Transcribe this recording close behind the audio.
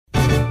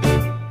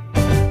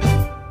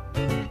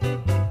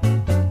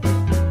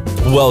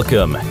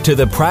Welcome to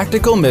the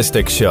Practical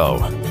Mystic Show,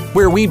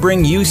 where we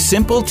bring you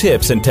simple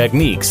tips and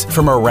techniques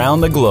from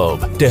around the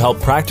globe to help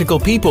practical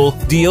people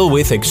deal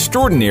with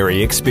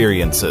extraordinary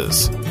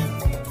experiences.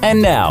 And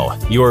now,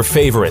 your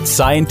favorite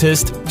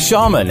scientist,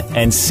 shaman,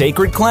 and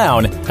sacred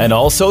clown, and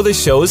also the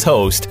show's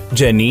host,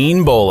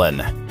 Janine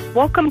Bolon.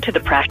 Welcome to the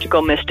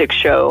Practical Mystic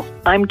Show.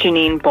 I'm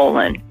Janine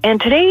Bolon,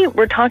 and today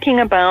we're talking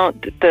about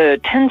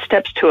the 10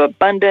 steps to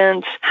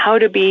abundance, how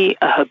to be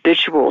a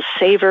habitual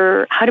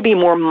saver, how to be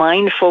more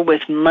mindful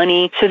with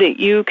money so that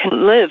you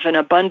can live an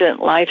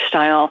abundant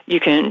lifestyle, you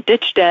can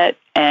ditch debt,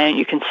 and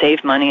you can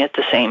save money at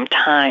the same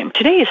time.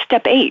 Today is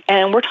step 8,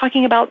 and we're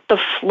talking about the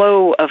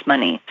flow of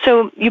money.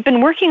 So you've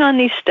been working on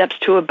these steps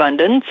to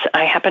abundance.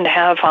 I happen to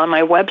have on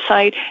my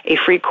website a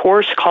free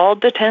course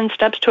called the 10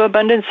 Steps to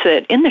Abundance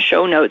that in the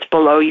show notes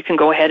below you can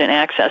go ahead and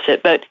access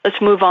it. But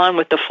let's move on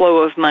with the flow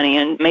of money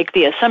and make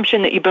the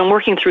assumption that you've been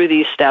working through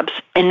these steps,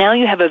 and now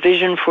you have a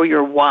vision for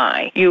your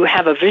why. You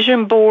have a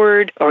vision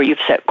board, or you've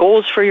set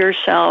goals for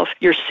yourself,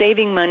 you're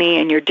saving money,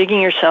 and you're digging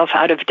yourself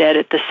out of debt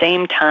at the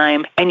same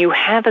time, and you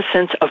have a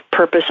sense of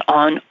purpose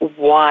on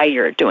why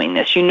you're doing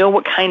this. You know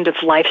what kind of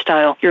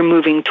lifestyle you're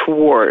moving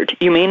toward.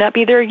 You may not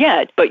be there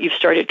yet, but you've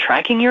started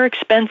tracking your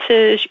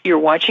expenses, you're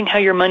watching how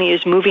your money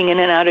is moving in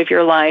and out of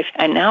your life,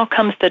 and now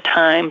comes the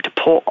time to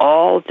pull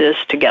all this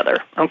together,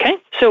 okay?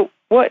 So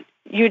what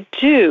you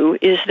do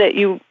is that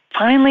you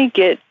finally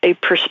get a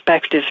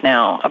perspective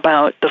now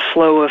about the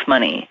flow of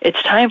money.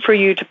 It's time for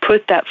you to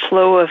put that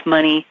flow of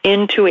money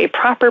into a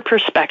proper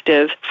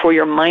perspective for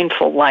your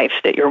mindful life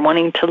that you're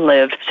wanting to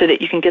live so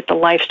that you can get the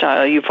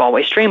lifestyle you've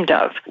always dreamed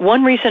of.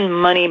 One reason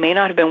money may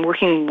not have been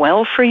working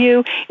well for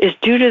you is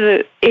due to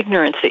the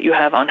ignorance that you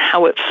have on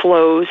how it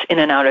flows in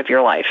and out of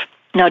your life.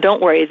 Now,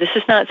 don't worry, this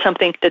is not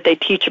something that they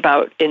teach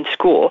about in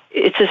school.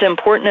 It's as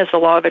important as the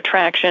law of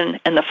attraction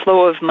and the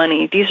flow of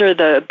money. These are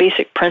the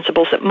basic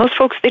principles that most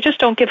folks, they just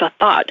don't give a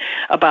thought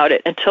about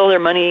it until their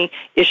money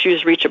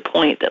issues reach a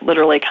point that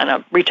literally kind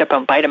of reach up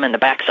and bite them in the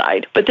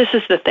backside. But this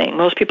is the thing.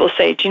 Most people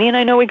say, Janine,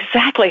 I know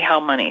exactly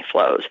how money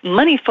flows.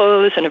 Money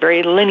flows in a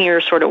very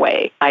linear sort of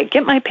way. I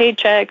get my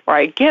paycheck or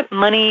I get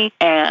money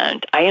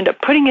and I end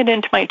up putting it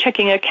into my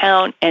checking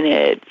account and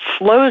it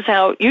flows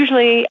out.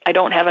 Usually I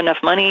don't have enough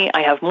money.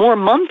 I have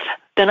more month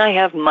than I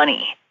have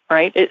money,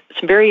 right? It's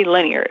very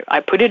linear.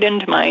 I put it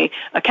into my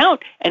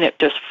account and it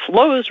just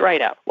flows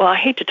right out. Well, I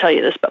hate to tell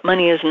you this, but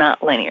money is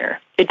not linear.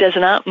 It does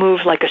not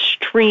move like a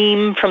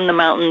stream from the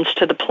mountains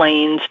to the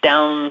plains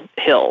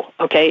downhill,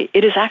 okay?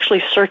 It is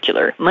actually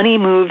circular. Money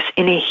moves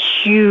in a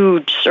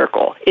huge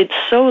circle. It's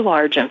so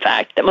large, in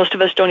fact, that most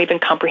of us don't even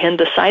comprehend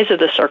the size of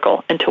the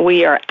circle until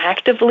we are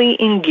actively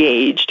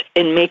engaged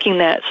in making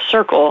that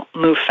circle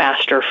move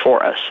faster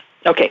for us.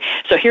 Okay,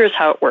 so here's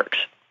how it works.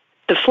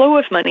 The flow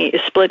of money is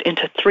split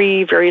into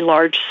 3 very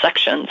large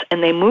sections,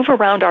 and they move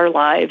around our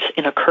lives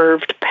in a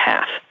curved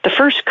path. The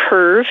first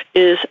curve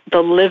is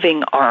the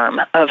living arm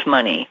of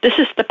money. This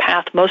is the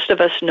path most of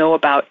us know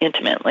about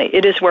intimately.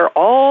 It is where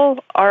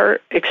all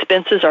our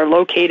expenses are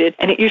located,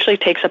 and it usually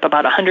takes up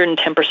about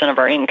 110% of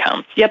our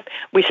income. Yep,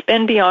 we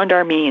spend beyond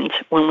our means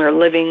when we're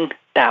living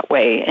that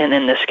way and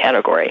in this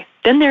category.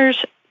 Then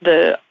there's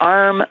the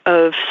arm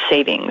of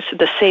savings,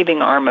 the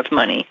saving arm of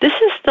money. This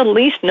is the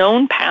least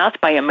known path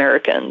by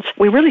Americans.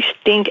 We really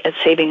stink at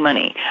saving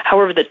money.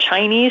 However, the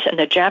Chinese and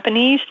the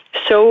Japanese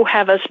so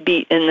have us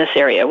beat in this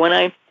area. When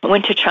I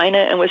went to China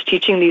and was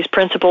teaching these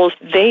principles,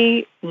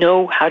 they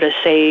know how to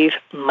save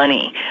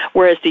money,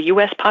 whereas the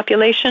U.S.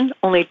 population,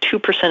 only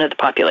 2% of the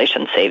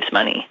population saves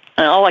money.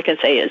 And all I can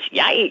say is,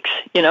 yikes,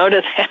 to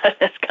that.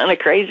 That's kind of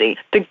crazy.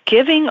 The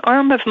giving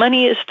arm of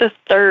money is the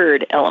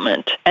third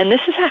element. And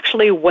this is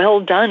actually well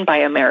done by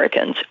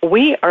Americans.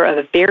 We are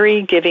a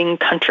very giving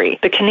country.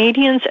 The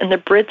Canadians and the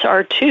Brits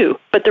are too.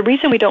 But the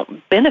reason we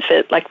don't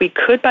benefit like we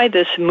could by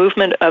this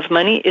movement of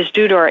money is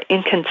due to our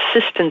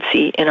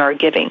inconsistency in our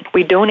giving.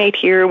 We donate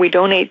here, we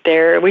donate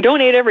there, we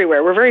donate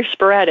everywhere. We're very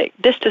sporadic.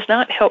 This does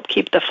not help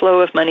keep the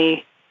flow of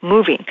money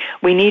moving.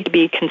 We need to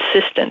be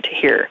consistent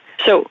here.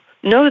 So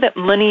know that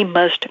money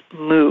must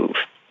move.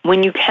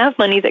 When you have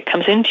money that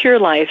comes into your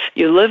life,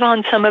 you live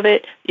on some of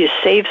it, you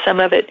save some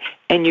of it,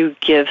 and you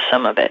give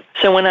some of it.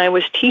 So when I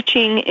was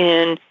teaching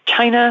in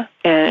China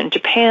and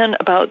Japan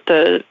about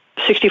the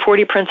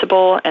 60-40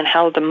 principle and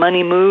how the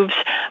money moves,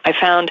 I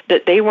found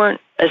that they weren't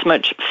as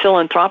much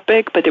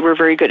philanthropic, but they were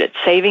very good at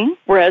saving.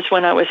 Whereas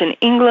when I was in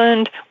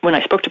England, when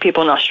I spoke to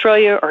people in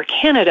Australia or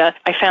Canada,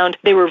 I found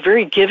they were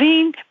very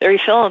giving, very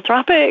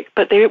philanthropic,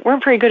 but they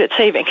weren't very good at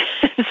saving.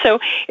 So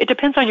it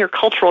depends on your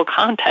cultural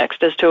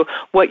context as to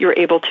what you're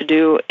able to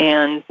do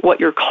and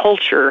what your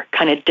culture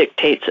kind of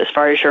dictates as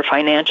far as your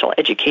financial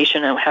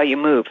education and how you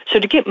move. So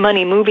to get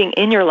money moving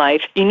in your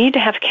life, you need to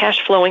have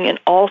cash flowing in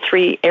all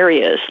 3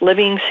 areas,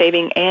 living,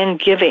 saving, and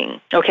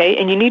giving, okay?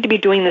 And you need to be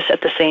doing this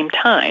at the same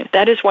time.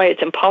 That is why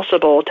it's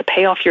impossible to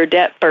pay off your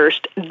debt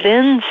first,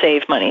 then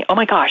save money. Oh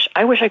my gosh,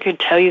 I wish I could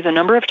tell you the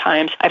number of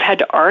times I've had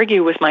to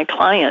argue with my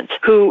clients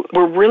who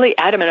were really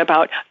adamant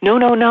about,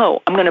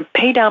 no, I'm going to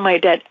pay down my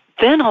debt,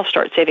 then I'll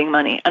start saving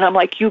money. And I'm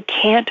like, you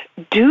can't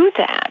do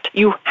that.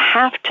 You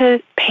have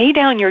to pay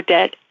down your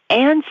debt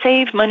and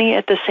save money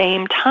at the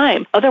same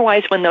time.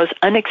 Otherwise, when those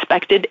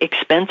unexpected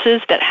expenses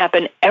that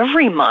happen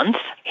every month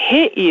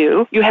hit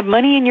you, you have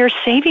money in your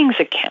savings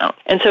account.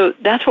 And so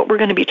that's what we're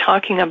going to be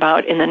talking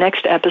about in the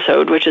next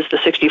episode, which is the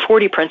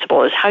 60-40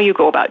 principle, is how you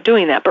go about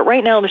doing that. But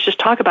right now, let's just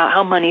talk about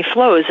how money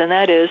flows. And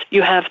that is,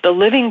 you have the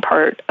living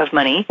part of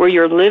money where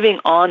you're living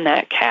on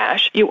that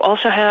cash. You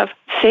also have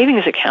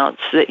savings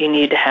accounts that you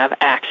need to have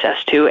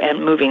access to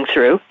and moving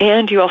through.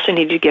 And you also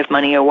need to give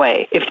money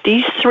away. If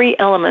these three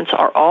elements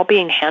are all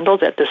being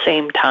handled at the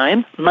same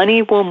time,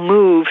 money will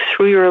move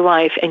through your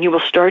life and you will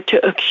start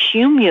to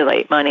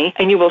accumulate money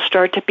and you will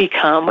start to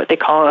become what they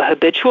call a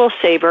habitual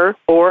saver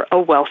or a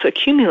wealth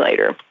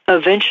accumulator.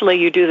 Eventually,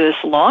 you do this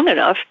long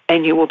enough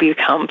and you will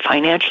become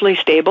financially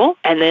stable,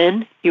 and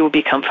then you will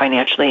become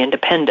financially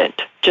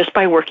independent just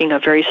by working a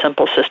very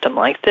simple system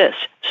like this.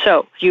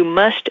 So you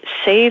must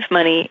save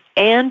money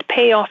and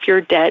pay off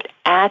your debt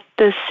at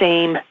the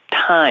same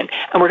time.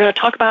 And we're going to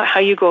talk about how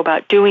you go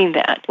about doing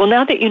that. Well,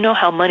 now that you know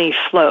how money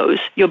flows,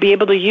 you'll be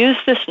able to use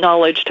this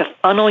knowledge to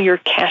funnel your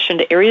cash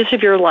into areas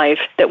of your life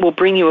that will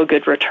bring you a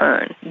good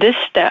return. This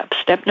step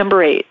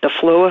number 8, the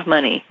flow of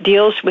money,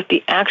 deals with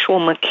the actual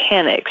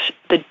mechanics,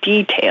 the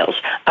details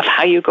of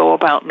how you go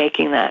about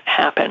making that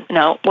happen.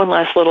 Now, one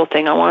last little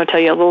thing. I want to tell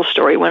you a little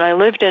story. When I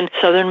lived in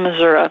southern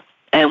Missouri,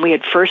 and we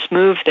had first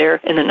moved there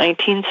in the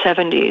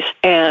 1970s,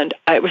 and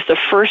it was the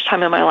first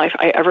time in my life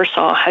I ever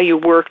saw how you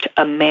worked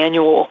a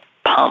manual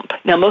pump.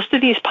 Now, most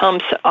of these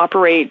pumps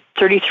operate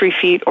 33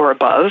 feet or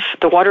above.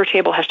 The water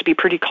table has to be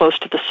pretty close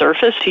to the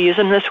surface to use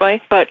them this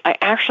way. But I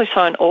actually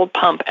saw an old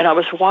pump, and I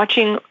was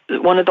watching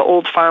one of the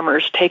old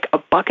farmers take a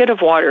bucket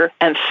of water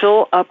and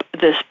fill up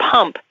this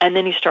pump, and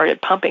then he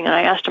started pumping. And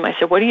I asked him, I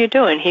said, what are you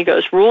doing? He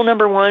goes, rule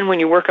number 1 when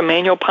you work a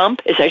manual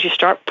pump is as you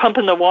start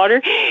pumping the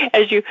water,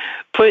 as you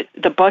put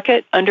the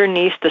bucket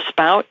underneath the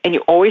spout, and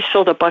you always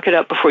fill the bucket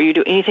up before you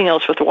do anything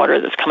else with the water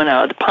that's coming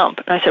out of the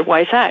pump. And I said,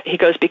 why is that? He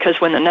goes, because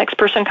when the next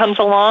person comes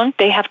along,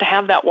 they have to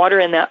have that water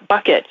in that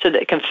bucket so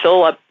that it can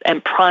fill up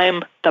and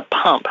prime the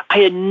pump. I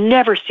had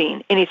never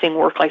seen anything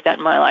work like that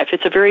in my life.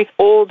 It's a very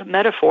old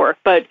metaphor,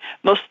 but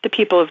most of the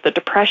people of the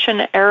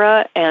Depression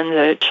era and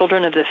the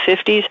children of the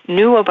 50s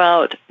knew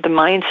about the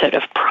mindset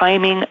of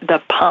priming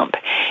the pump.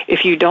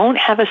 If you don't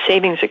have a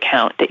savings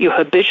account that you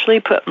habitually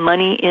put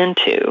money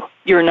into,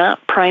 you're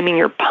not priming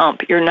your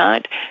pump. You're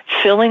not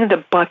filling the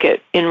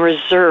bucket in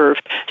reserve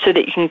so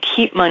that you can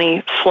keep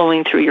money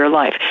flowing through your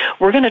life.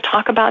 We're going to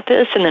talk about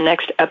this in the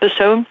next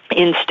episode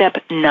in step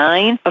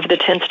 9 of the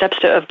 10 steps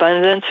to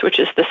abundance, which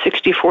is the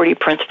 60-40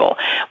 principle.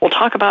 We'll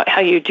talk about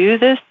how you do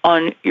this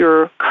on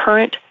your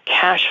current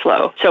cash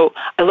flow. So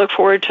I look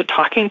forward to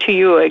talking to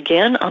you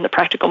again on the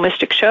Practical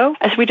Mystic Show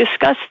as we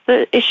discuss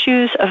the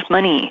issues of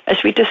money,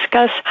 as we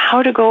discuss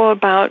how to go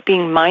about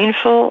being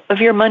mindful of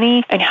your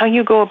money and how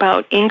you go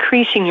about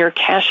increasing your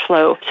cash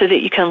flow so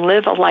that you can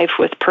live a life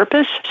with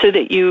purpose, so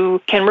that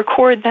you can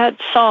record that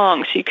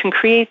song, so you can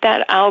create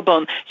that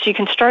album, so you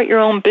can start your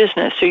own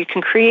business, so you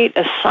can create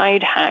a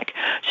side hack,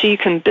 so you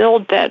can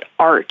build that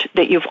art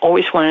that you've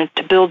always wanted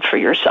to build for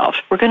yourself.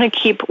 We're going to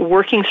keep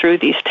working through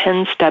these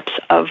 10 steps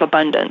of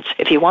abundance.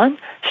 If you want,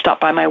 stop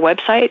by my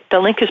website. The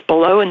link is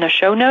below in the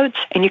show notes,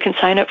 and you can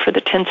sign up for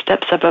the 10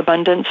 Steps of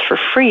Abundance for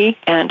free.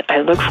 And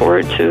I look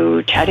forward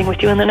to chatting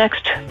with you in the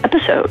next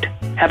episode.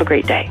 Have a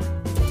great day.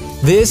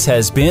 This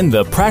has been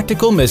the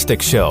Practical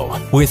Mystic Show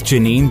with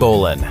Janine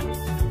Bolon.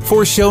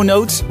 For show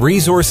notes,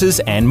 resources,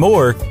 and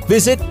more,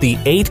 visit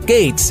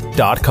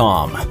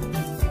the8gates.com.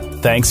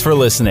 Thanks for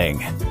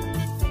listening.